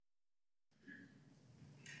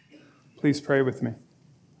Please pray with me.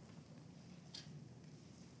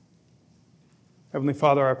 Heavenly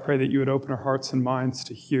Father, I pray that you would open our hearts and minds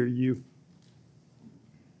to hear you.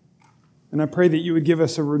 And I pray that you would give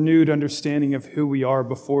us a renewed understanding of who we are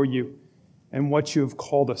before you and what you have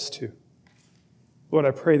called us to. Lord,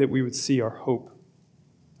 I pray that we would see our hope.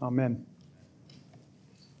 Amen.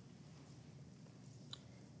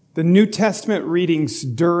 The New Testament readings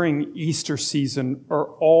during Easter season are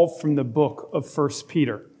all from the book of 1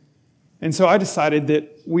 Peter. And so I decided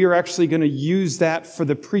that we are actually going to use that for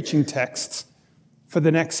the preaching texts for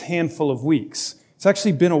the next handful of weeks. It's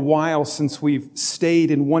actually been a while since we've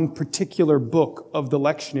stayed in one particular book of the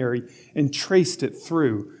lectionary and traced it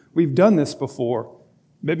through. We've done this before,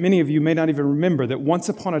 but many of you may not even remember that once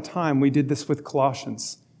upon a time we did this with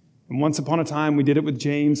Colossians. And once upon a time we did it with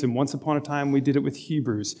James, and once upon a time we did it with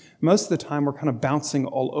Hebrews. Most of the time we're kind of bouncing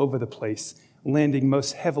all over the place, landing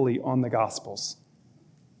most heavily on the Gospels.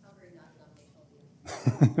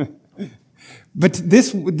 But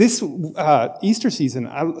this Easter season,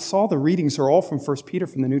 I saw the readings are all from 1 Peter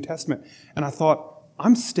from the New Testament, and I thought,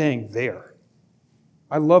 I'm staying there.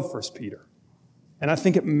 I love 1 Peter, and I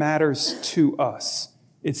think it matters to us.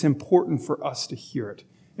 It's important for us to hear it.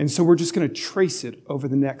 And so we're just going to trace it over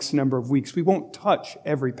the next number of weeks. We won't touch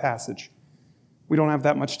every passage. We don't have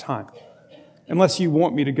that much time. Unless you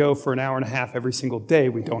want me to go for an hour and a half every single day,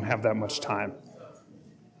 we don't have that much time.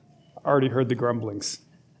 I already heard the grumblings.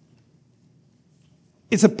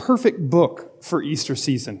 It's a perfect book for Easter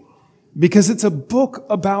season because it's a book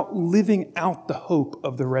about living out the hope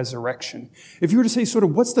of the resurrection. If you were to say sort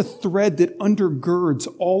of what's the thread that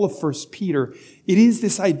undergirds all of 1 Peter, it is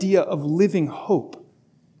this idea of living hope.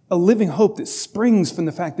 A living hope that springs from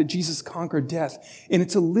the fact that Jesus conquered death. And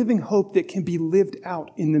it's a living hope that can be lived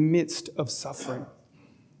out in the midst of suffering.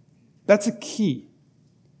 That's a key.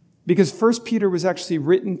 Because 1 Peter was actually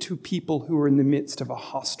written to people who were in the midst of a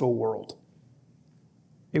hostile world.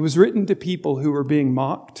 It was written to people who were being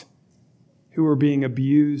mocked, who were being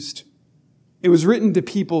abused. It was written to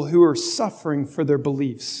people who were suffering for their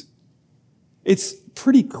beliefs. It's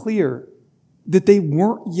pretty clear that they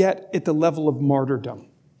weren't yet at the level of martyrdom.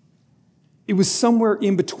 It was somewhere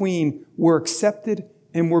in between we're accepted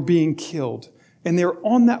and we're being killed. And they're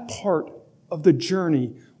on that part of the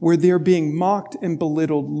journey where they're being mocked and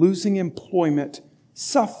belittled, losing employment,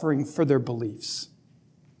 suffering for their beliefs.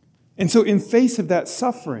 And so in face of that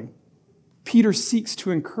suffering, Peter seeks to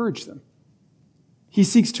encourage them. He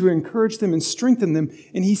seeks to encourage them and strengthen them,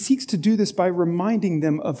 and he seeks to do this by reminding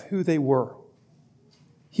them of who they were.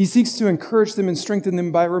 He seeks to encourage them and strengthen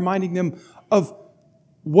them by reminding them of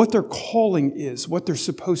what their calling is, what they're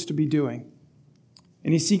supposed to be doing.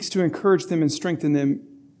 And he seeks to encourage them and strengthen them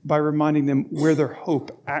by reminding them where their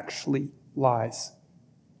hope actually lies.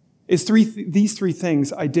 It's these three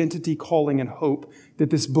things, identity, calling, and hope, that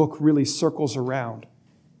this book really circles around.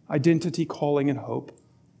 Identity, calling, and hope,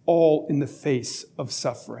 all in the face of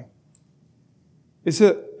suffering. It's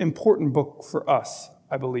an important book for us,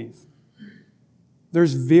 I believe.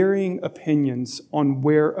 There's varying opinions on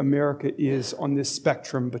where America is on this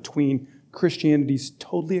spectrum between Christianity's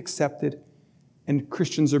totally accepted and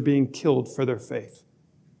Christians are being killed for their faith.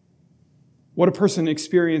 What a person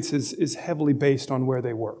experiences is heavily based on where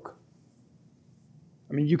they work.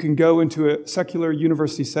 I mean, you can go into a secular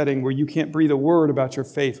university setting where you can't breathe a word about your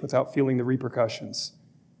faith without feeling the repercussions.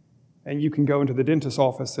 And you can go into the dentist's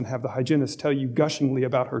office and have the hygienist tell you gushingly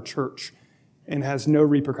about her church and has no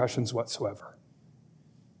repercussions whatsoever.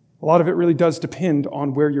 A lot of it really does depend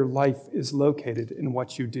on where your life is located and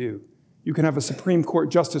what you do. You can have a Supreme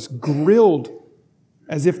Court justice grilled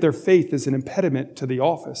as if their faith is an impediment to the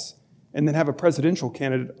office, and then have a presidential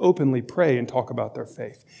candidate openly pray and talk about their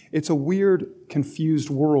faith. It's a weird, confused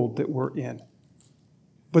world that we're in.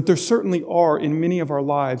 But there certainly are, in many of our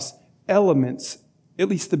lives, elements, at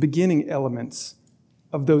least the beginning elements,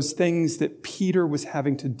 of those things that Peter was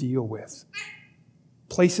having to deal with.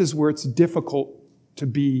 Places where it's difficult to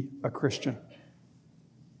be a Christian.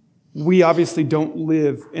 We obviously don't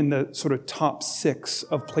live in the sort of top 6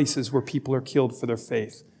 of places where people are killed for their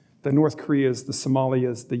faith. The North Koreas, the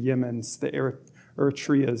Somalias, the Yemens, the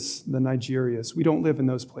Eritreas, the Nigerias. We don't live in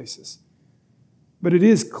those places. But it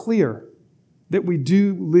is clear that we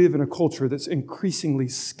do live in a culture that's increasingly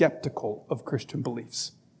skeptical of Christian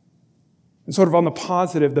beliefs. And sort of on the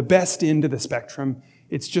positive, the best end of the spectrum,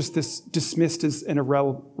 it's just this dismissed as an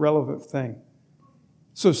irrelevant thing.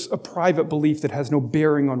 So it's a private belief that has no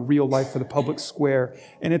bearing on real life for the public square.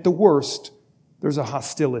 And at the worst, there's a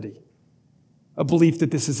hostility. A belief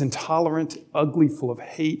that this is intolerant, ugly, full of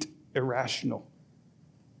hate, irrational.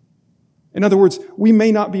 In other words, we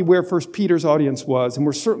may not be where 1 Peter's audience was, and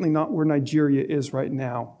we're certainly not where Nigeria is right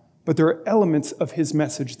now, but there are elements of his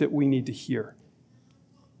message that we need to hear.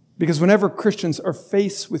 Because whenever Christians are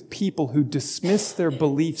faced with people who dismiss their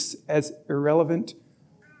beliefs as irrelevant,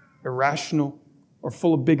 irrational, or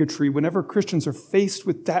full of bigotry, whenever Christians are faced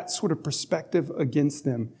with that sort of perspective against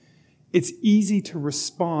them, it's easy to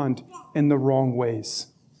respond in the wrong ways.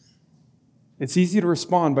 It's easy to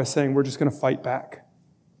respond by saying, we're just going to fight back.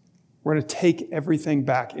 We're going to take everything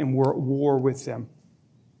back and we're at war with them.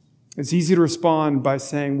 It's easy to respond by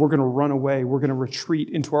saying, we're going to run away, we're going to retreat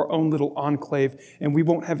into our own little enclave, and we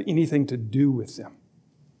won't have anything to do with them.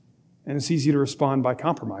 And it's easy to respond by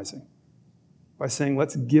compromising, by saying,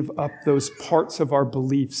 let's give up those parts of our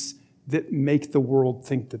beliefs that make the world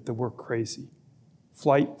think that we're crazy.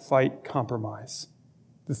 Flight, fight, compromise.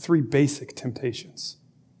 The three basic temptations.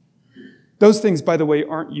 Those things, by the way,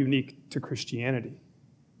 aren't unique to Christianity.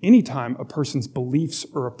 Anytime a person's beliefs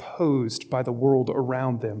are opposed by the world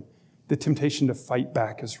around them, the temptation to fight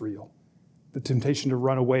back is real. The temptation to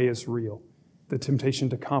run away is real. The temptation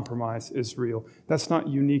to compromise is real. That's not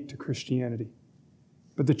unique to Christianity.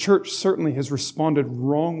 But the church certainly has responded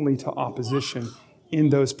wrongly to opposition in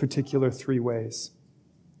those particular three ways: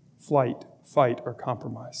 flight, fight, or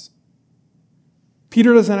compromise.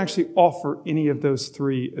 Peter doesn't actually offer any of those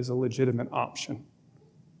three as a legitimate option.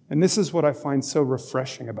 And this is what I find so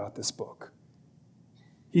refreshing about this book.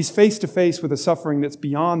 He's face to face with a suffering that's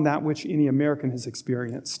beyond that which any American has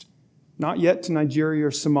experienced. Not yet to Nigeria or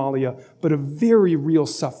Somalia, but a very real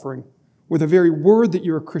suffering where the very word that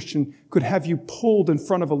you're a Christian could have you pulled in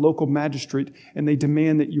front of a local magistrate and they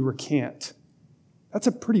demand that you recant. That's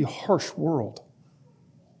a pretty harsh world.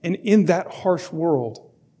 And in that harsh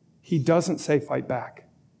world, he doesn't say fight back.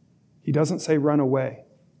 He doesn't say run away.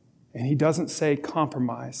 And he doesn't say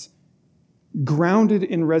compromise. Grounded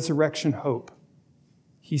in resurrection hope,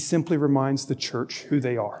 he simply reminds the church who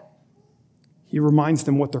they are. He reminds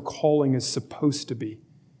them what their calling is supposed to be.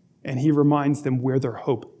 And he reminds them where their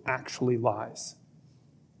hope actually lies.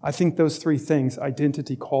 I think those three things,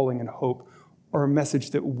 identity, calling, and hope, are a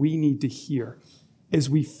message that we need to hear as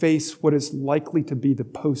we face what is likely to be the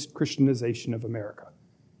post-Christianization of America.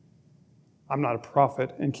 I'm not a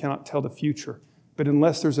prophet and cannot tell the future, but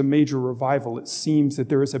unless there's a major revival, it seems that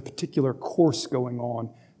there is a particular course going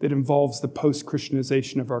on that involves the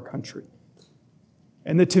post-Christianization of our country.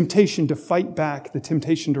 And the temptation to fight back, the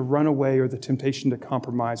temptation to run away, or the temptation to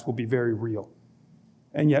compromise will be very real.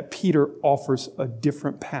 And yet Peter offers a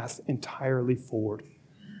different path entirely forward,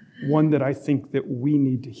 one that I think that we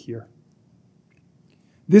need to hear.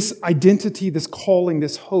 This identity, this calling,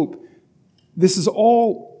 this hope, this is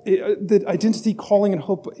all, the identity, calling, and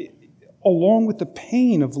hope, along with the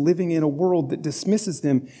pain of living in a world that dismisses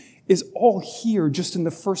them, is all here just in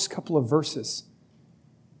the first couple of verses.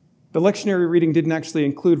 The lectionary reading didn't actually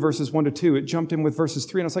include verses 1 to 2. It jumped in with verses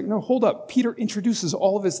 3, and I was like, no, hold up. Peter introduces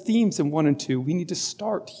all of his themes in 1 and 2. We need to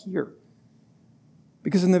start here.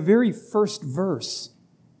 Because in the very first verse,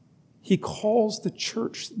 he calls the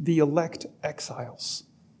church the elect exiles.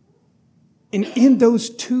 And in those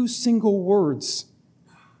two single words,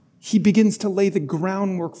 he begins to lay the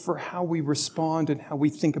groundwork for how we respond and how we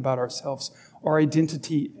think about ourselves, our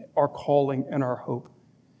identity, our calling, and our hope.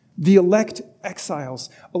 The elect exiles.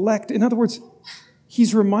 Elect, in other words,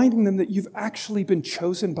 he's reminding them that you've actually been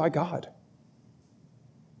chosen by God.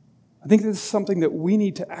 I think this is something that we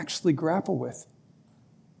need to actually grapple with.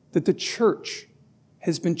 That the church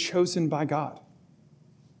has been chosen by God.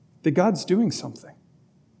 That God's doing something.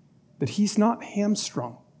 That he's not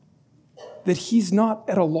hamstrung. That he's not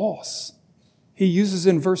at a loss. He uses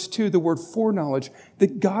in verse 2 the word foreknowledge,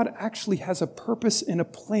 that God actually has a purpose and a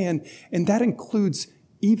plan, and that includes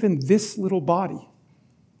even this little body.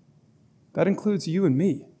 That includes you and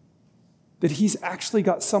me. That he's actually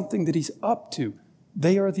got something that he's up to.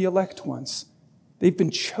 They are the elect ones. They've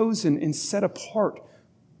been chosen and set apart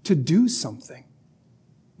to do something.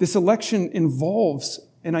 This election involves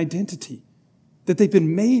an identity, that they've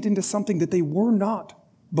been made into something that they were not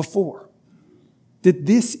before. That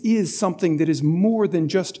this is something that is more than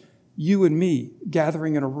just you and me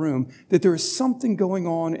gathering in a room, that there is something going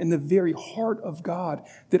on in the very heart of God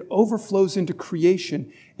that overflows into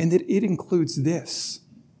creation, and that it includes this.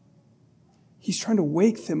 He's trying to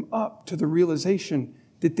wake them up to the realization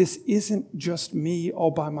that this isn't just me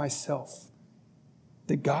all by myself,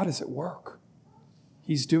 that God is at work.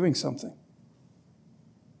 He's doing something.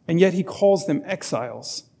 And yet he calls them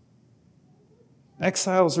exiles.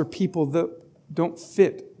 Exiles are people that don't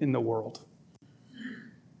fit in the world.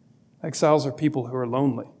 Exiles are people who are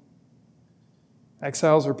lonely.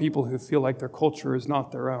 Exiles are people who feel like their culture is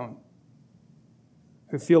not their own.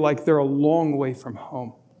 who feel like they're a long way from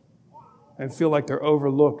home and feel like they're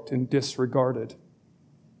overlooked and disregarded.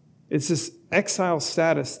 It's this exile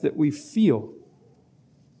status that we feel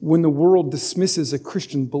when the world dismisses a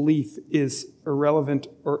Christian belief is irrelevant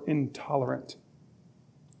or intolerant.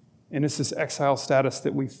 And it's this exile status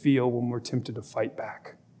that we feel when we're tempted to fight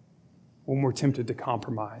back, when we're tempted to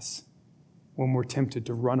compromise, when we're tempted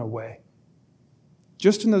to run away.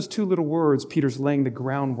 Just in those two little words, Peter's laying the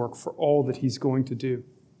groundwork for all that he's going to do.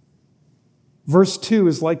 Verse 2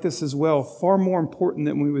 is like this as well, far more important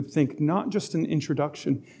than we would think, not just an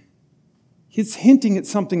introduction. He's hinting at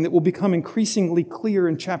something that will become increasingly clear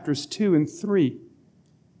in chapters 2 and 3.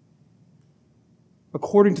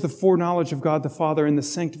 According to the foreknowledge of God the Father and the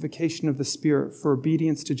sanctification of the Spirit, for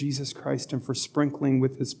obedience to Jesus Christ and for sprinkling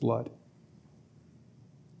with His blood.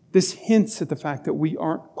 This hints at the fact that we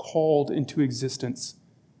aren't called into existence.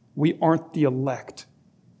 We aren't the elect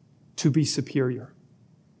to be superior.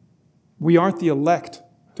 We aren't the elect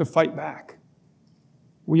to fight back.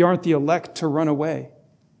 We aren't the elect to run away.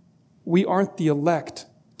 We aren't the elect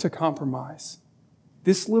to compromise.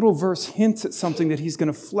 This little verse hints at something that he's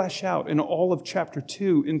going to flesh out in all of chapter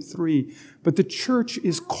 2 and 3. But the church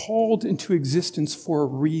is called into existence for a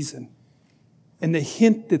reason. And the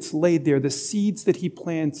hint that's laid there, the seeds that he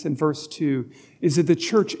plants in verse 2, is that the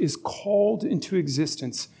church is called into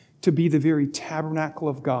existence to be the very tabernacle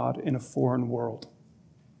of God in a foreign world.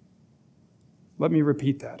 Let me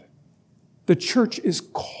repeat that. The church is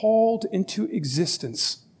called into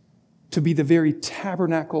existence to be the very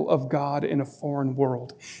tabernacle of God in a foreign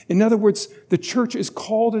world. In other words, the church is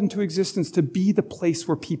called into existence to be the place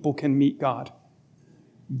where people can meet God.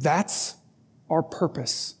 That's our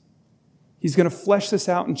purpose. He's going to flesh this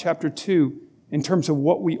out in chapter 2 in terms of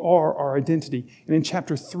what we are, our identity. And in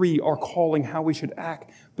chapter 3, our calling, how we should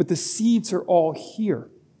act. But the seeds are all here.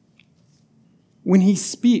 When he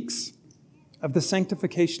speaks of the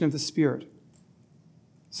sanctification of the Spirit,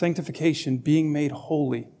 sanctification, being made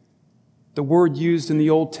holy, the word used in the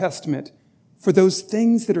Old Testament for those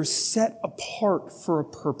things that are set apart for a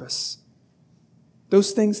purpose.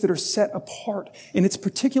 Those things that are set apart. And it's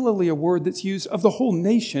particularly a word that's used of the whole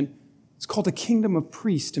nation. It's called a kingdom of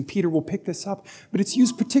priests, and Peter will pick this up. But it's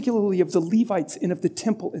used particularly of the Levites and of the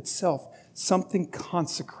temple itself, something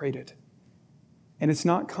consecrated. And it's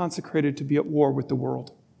not consecrated to be at war with the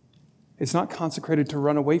world. It's not consecrated to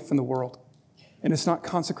run away from the world. And it's not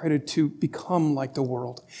consecrated to become like the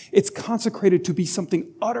world. It's consecrated to be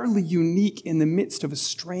something utterly unique in the midst of a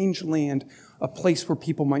strange land, a place where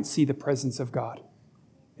people might see the presence of God.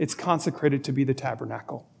 It's consecrated to be the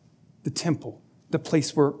tabernacle, the temple, the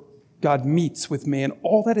place where God meets with man.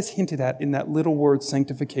 All that is hinted at in that little word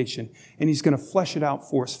sanctification. And he's going to flesh it out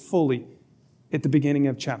for us fully at the beginning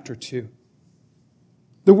of chapter 2.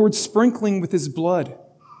 The word sprinkling with his blood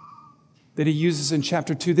that he uses in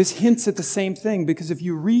chapter 2, this hints at the same thing, because if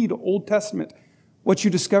you read Old Testament, what you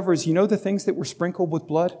discover is, the things that were sprinkled with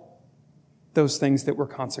blood? Those things that were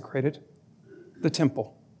consecrated. The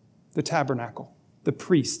temple, the tabernacle, the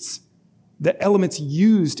priests, the elements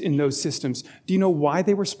used in those systems. Do you know why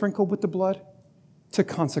they were sprinkled with the blood? To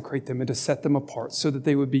consecrate them and to set them apart so that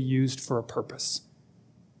they would be used for a purpose.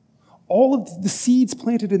 All of the seeds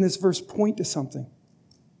planted in this verse point to something.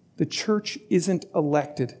 The church isn't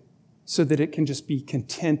elected so that it can just be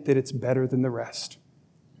content that it's better than the rest.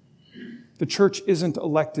 The church isn't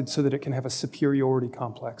elected so that it can have a superiority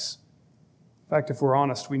complex. In fact, if we're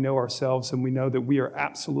honest, we know ourselves and we know that we are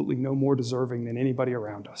absolutely no more deserving than anybody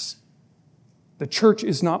around us. The church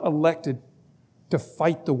is not elected to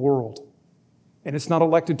fight the world, and it's not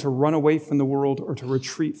elected to run away from the world or to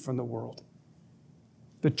retreat from the world.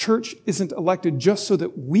 The church isn't elected just so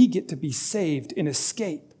that we get to be saved and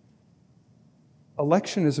escape.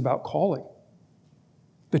 Election is about calling.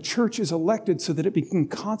 The church is elected so that it become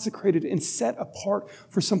consecrated and set apart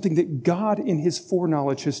for something that God in his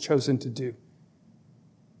foreknowledge has chosen to do.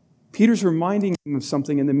 Peter's reminding them of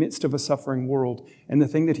something in the midst of a suffering world, and the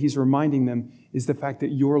thing that he's reminding them is the fact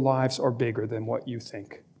that your lives are bigger than what you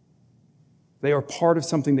think. They are part of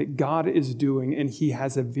something that God is doing, and he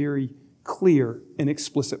has a very clear and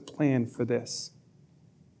explicit plan for this.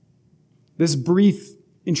 This brief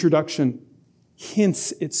introduction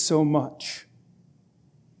hints at so much.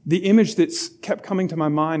 The image that's kept coming to my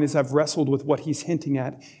mind as I've wrestled with what he's hinting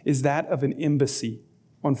at is that of an embassy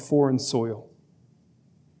on foreign soil.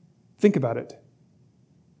 Think about it.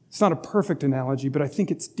 It's not a perfect analogy, but I think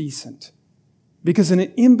it's decent. Because an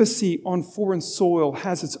embassy on foreign soil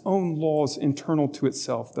has its own laws internal to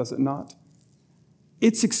itself, does it not?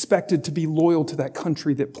 It's expected to be loyal to that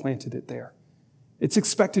country that planted it there. It's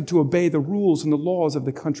expected to obey the rules and the laws of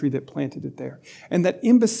the country that planted it there. And that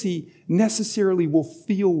embassy necessarily will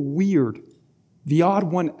feel weird, the odd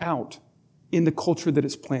one out in the culture that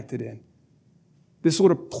it's planted in. This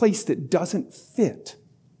sort of place that doesn't fit.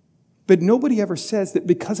 But nobody ever says that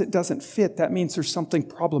because it doesn't fit, that means there's something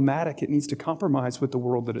problematic it needs to compromise with the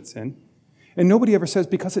world that it's in. And nobody ever says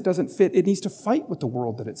because it doesn't fit, it needs to fight with the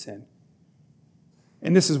world that it's in.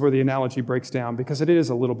 And this is where the analogy breaks down, because it is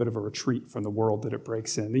a little bit of a retreat from the world that it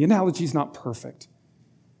breaks in. The analogy is not perfect,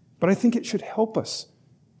 but I think it should help us,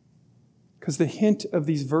 because the hint of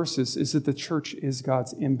these verses is that the church is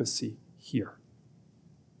God's embassy here.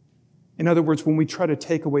 In other words, when we try to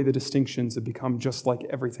take away the distinctions and become just like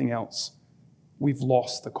everything else, we've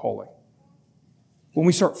lost the calling. When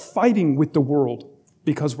we start fighting with the world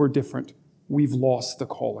because we're different, we've lost the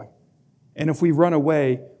calling. And if we run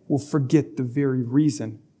away, we'll forget the very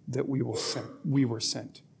reason that we were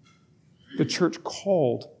sent. The church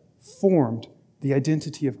called, formed the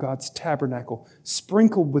identity of God's tabernacle,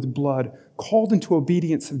 sprinkled with blood, called into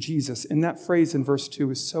obedience of Jesus. And that phrase in verse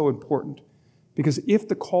 2 is so important, because if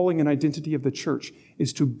the calling and identity of the church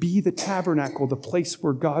is to be the tabernacle, the place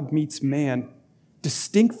where God meets man,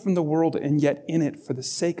 distinct from the world and yet in it for the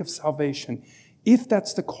sake of salvation, if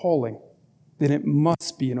that's the calling, then it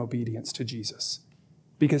must be in obedience to Jesus,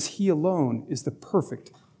 because he alone is the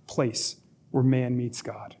perfect place where man meets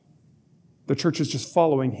God. The church is just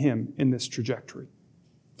following him in this trajectory.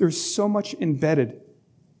 There's so much embedded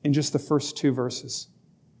in just the first 2 verses.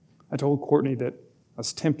 I told Courtney that I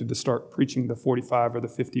was tempted to start preaching the 45 or the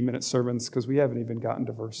 50-minute sermons because we haven't even gotten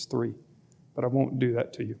to verse 3, but I won't do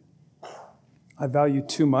that to you. I value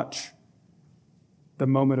too much the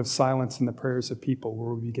moment of silence in the prayers of people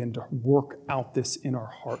where we begin to work out this in our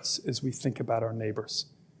hearts as we think about our neighbors.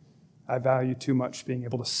 I value too much being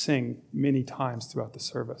able to sing many times throughout the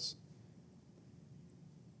service.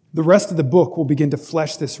 The rest of the book will begin to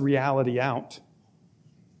flesh this reality out.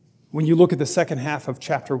 When you look at the second half of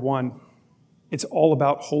chapter 1, it's all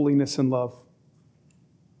about holiness and love.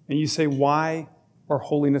 And you say, why are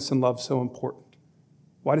holiness and love so important?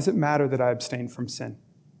 Why does it matter that I abstain from sin?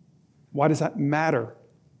 Why does that matter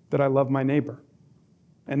that I love my neighbor?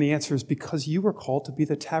 And the answer is because you were called to be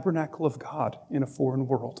the tabernacle of God in a foreign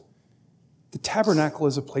world. The tabernacle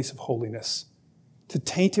is a place of holiness. To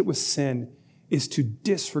taint it with sin is to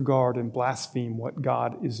disregard and blaspheme what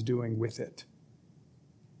God is doing with it.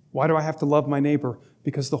 Why do I have to love my neighbor?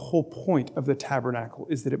 Because the whole point of the tabernacle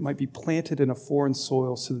is that it might be planted in a foreign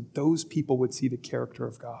soil so that those people would see the character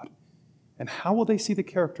of God. And how will they see the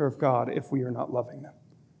character of God if we are not loving them?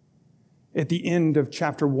 At the end of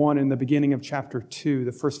chapter 1 and the beginning of chapter 2,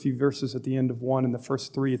 the first few verses at the end of 1 and the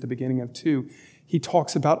first 3 at the beginning of 2, he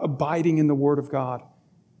talks about abiding in the Word of God.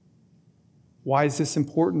 Why is this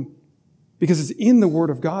important? Because it's in the Word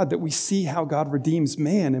of God that we see how God redeems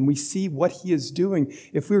man and we see what he is doing.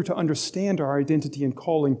 If we were to understand our identity and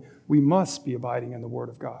calling, we must be abiding in the Word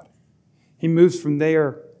of God. He moves from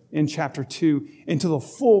there in chapter 2 into the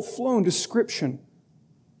full-flown description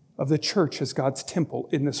of the church as God's temple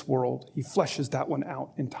in this world. He fleshes that one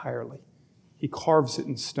out entirely. He carves it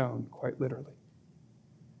in stone, quite literally.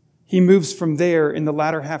 He moves from there in the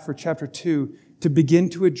latter half of chapter 2 to begin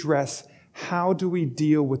to address how do we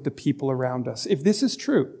deal with the people around us. If this is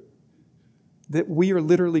true, that we are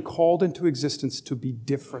literally called into existence to be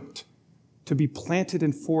different, to be planted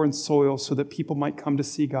in foreign soil so that people might come to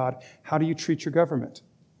see God, how do you treat your government?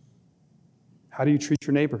 How do you treat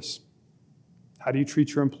your neighbors? How do you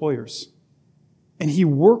treat your employers? And he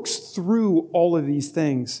works through all of these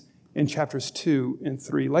things in chapters 2 and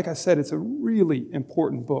 3. Like I said, it's a really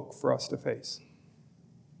important book for us to face.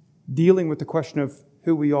 Dealing with the question of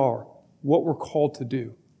who we are, what we're called to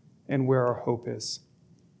do, and where our hope is.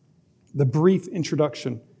 The brief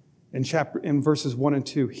introduction in verses 1 and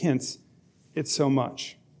 2 hints it's so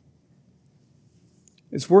much.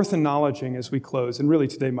 It's worth acknowledging as we close, and really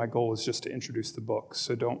today my goal is just to introduce the book,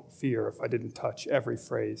 so don't fear if I didn't touch every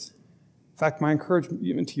phrase. In fact, my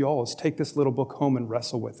encouragement to you all is take this little book home and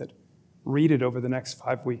wrestle with it. Read it over the next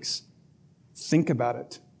 5 weeks. Think about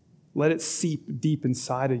it. Let it seep deep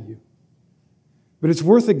inside of you. But it's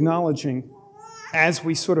worth acknowledging as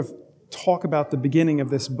we sort of talk about the beginning of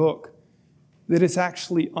this book that it's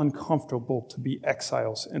actually uncomfortable to be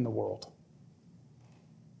exiles in the world.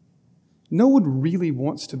 No one really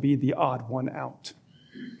wants to be the odd one out.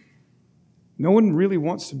 No one really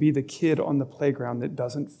wants to be the kid on the playground that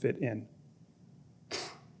doesn't fit in.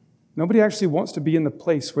 Nobody actually wants to be in the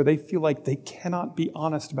place where they feel like they cannot be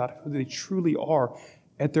honest about who they truly are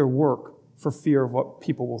at their work for fear of what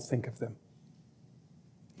people will think of them.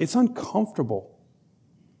 It's uncomfortable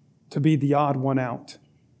to be the odd one out.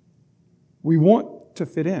 We want to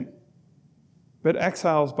fit in. But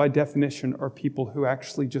exiles, by definition, are people who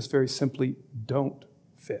actually just very simply don't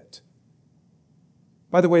fit.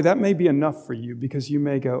 By the way, that may be enough for you because you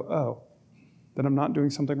may go, oh, then I'm not doing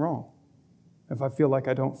something wrong if I feel like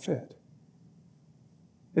I don't fit.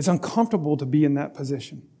 It's uncomfortable to be in that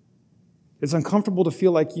position. It's uncomfortable to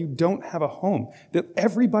feel like you don't have a home, that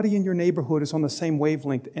everybody in your neighborhood is on the same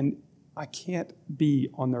wavelength and I can't be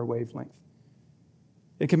on their wavelength.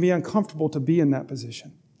 It can be uncomfortable to be in that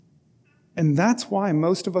position. And that's why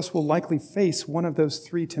most of us will likely face one of those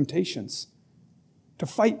three temptations: to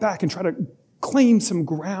fight back and try to claim some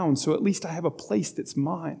ground so at least I have a place that's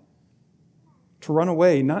mine. To run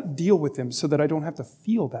away, not deal with them so that I don't have to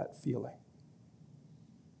feel that feeling.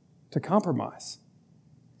 To compromise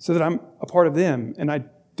so that I'm a part of them and I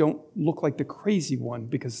don't look like the crazy one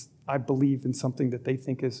because I believe in something that they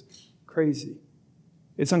think is crazy.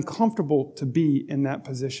 It's uncomfortable to be in that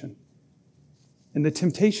position. And the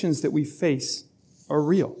temptations that we face are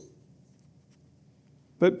real.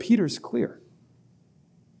 But Peter's clear.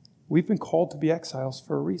 We've been called to be exiles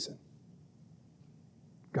for a reason.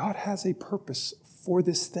 God has a purpose for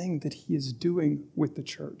this thing that he is doing with the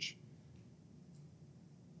church.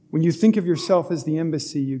 When you think of yourself as the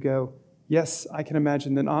embassy, you go, yes, I can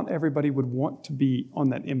imagine that not everybody would want to be on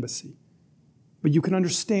that embassy. But you can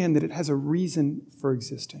understand that it has a reason for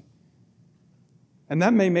existing. And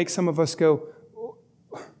that may make some of us go,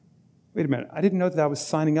 wait a minute, I didn't know that I was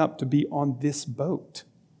signing up to be on this boat.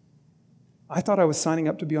 I thought I was signing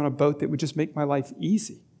up to be on a boat that would just make my life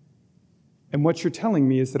easy. And what you're telling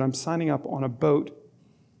me is that I'm signing up on a boat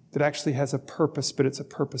that actually has a purpose, but it's a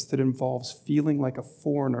purpose that involves feeling like a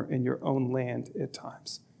foreigner in your own land at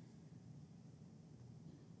times.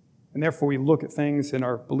 And therefore we look at things and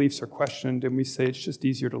our beliefs are questioned and we say it's just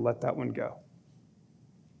easier to let that one go.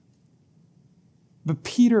 But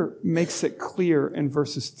Peter makes it clear in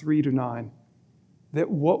verses 3-9 that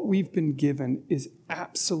what we've been given is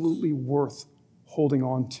absolutely worth holding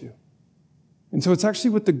on to. And so it's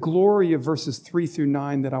actually with the glory of verses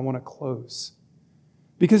 3-9 that I want to close.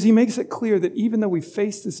 Because he makes it clear that even though we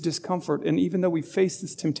face this discomfort and even though we face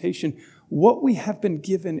this temptation, what we have been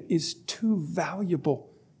given is too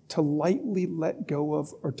valuable to lightly let go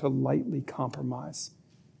of or to lightly compromise.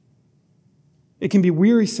 It can be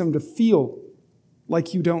wearisome to feel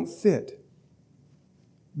like you don't fit.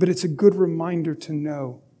 But it's a good reminder to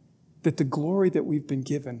know that the glory that we've been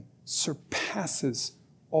given surpasses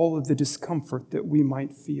all of the discomfort that we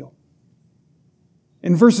might feel.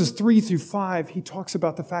 In verses 3-5, he talks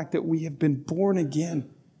about the fact that we have been born again.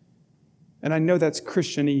 And I know that's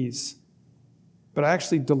Christianese, but I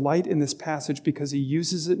actually delight in this passage because he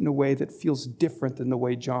uses it in a way that feels different than the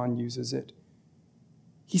way John uses it.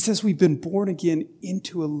 He says we've been born again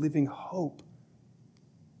into a living hope.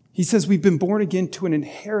 He says we've been born again to an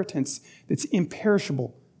inheritance that's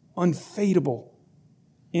imperishable, unfadable,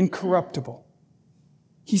 incorruptible.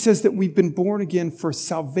 He says that we've been born again for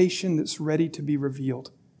salvation that's ready to be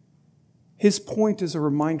revealed. His point as a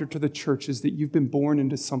reminder to the church is that you've been born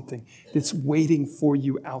into something that's waiting for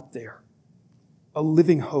you out there. A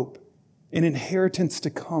living hope, an inheritance to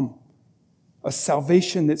come, a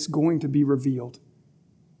salvation that's going to be revealed.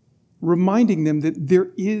 Reminding them that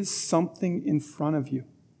there is something in front of you.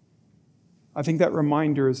 I think that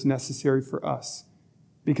reminder is necessary for us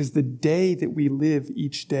because the day that we live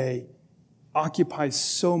each day occupies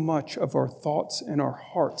so much of our thoughts and our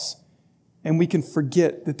hearts, and we can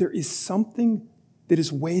forget that there is something that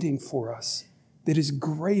is waiting for us that is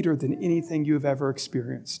greater than anything you have ever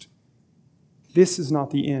experienced. This is not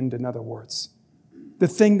the end, in other words. The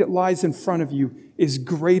thing that lies in front of you is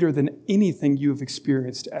greater than anything you have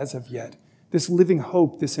experienced as of yet. This living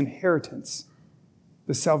hope, this inheritance,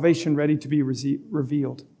 the salvation ready to be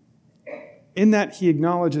revealed. In that, he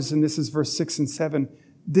acknowledges, and this is verse 6 and 7,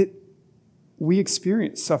 that we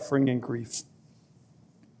experience suffering and grief.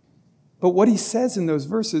 But what he says in those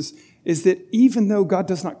verses is that even though God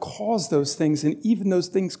does not cause those things, and even those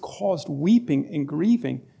things caused weeping and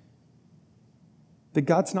grieving, that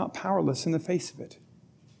God's not powerless in the face of it.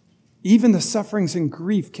 Even the sufferings and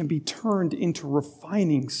grief can be turned into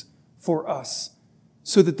refinings for us,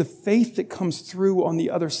 so that the faith that comes through on the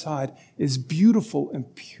other side is beautiful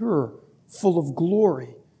and pure, full of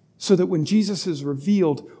glory, so that when Jesus is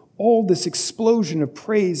revealed, all this explosion of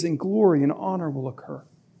praise and glory and honor will occur.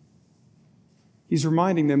 He's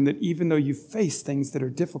reminding them that even though you face things that are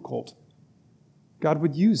difficult, God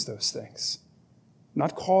would use those things,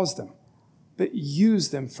 not cause them, but use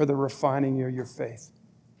them for the refining of your faith.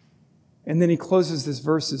 And then he closes his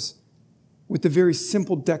verses with the very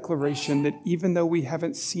simple declaration that even though we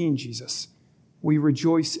haven't seen Jesus, we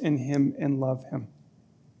rejoice in him and love him.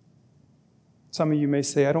 Some of you may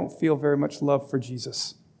say, I don't feel very much love for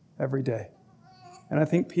Jesus every day. And I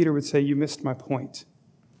think Peter would say, you missed my point.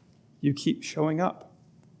 You keep showing up.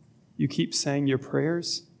 You keep saying your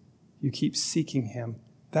prayers. You keep seeking him.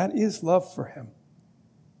 That is love for him.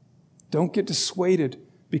 Don't get dissuaded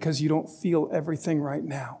because you don't feel everything right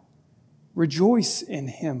now. Rejoice in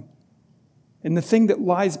him. And the thing that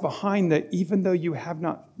lies behind that, even though you have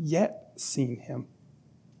not yet seen him,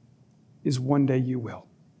 is one day you will.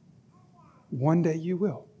 One day you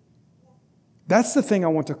will. That's the thing I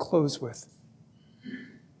want to close with.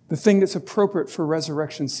 The thing that's appropriate for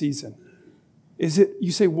resurrection season. Is it,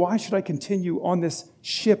 you say, why should I continue on this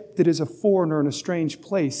ship that is a foreigner in a strange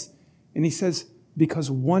place? And he says,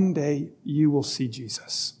 because one day you will see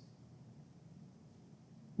Jesus.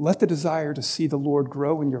 Let the desire to see the Lord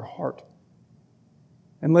grow in your heart.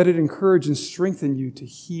 And let it encourage and strengthen you to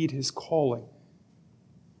heed his calling,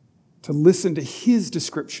 to listen to his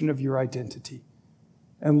description of your identity,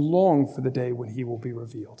 and long for the day when he will be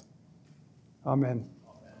revealed. Amen.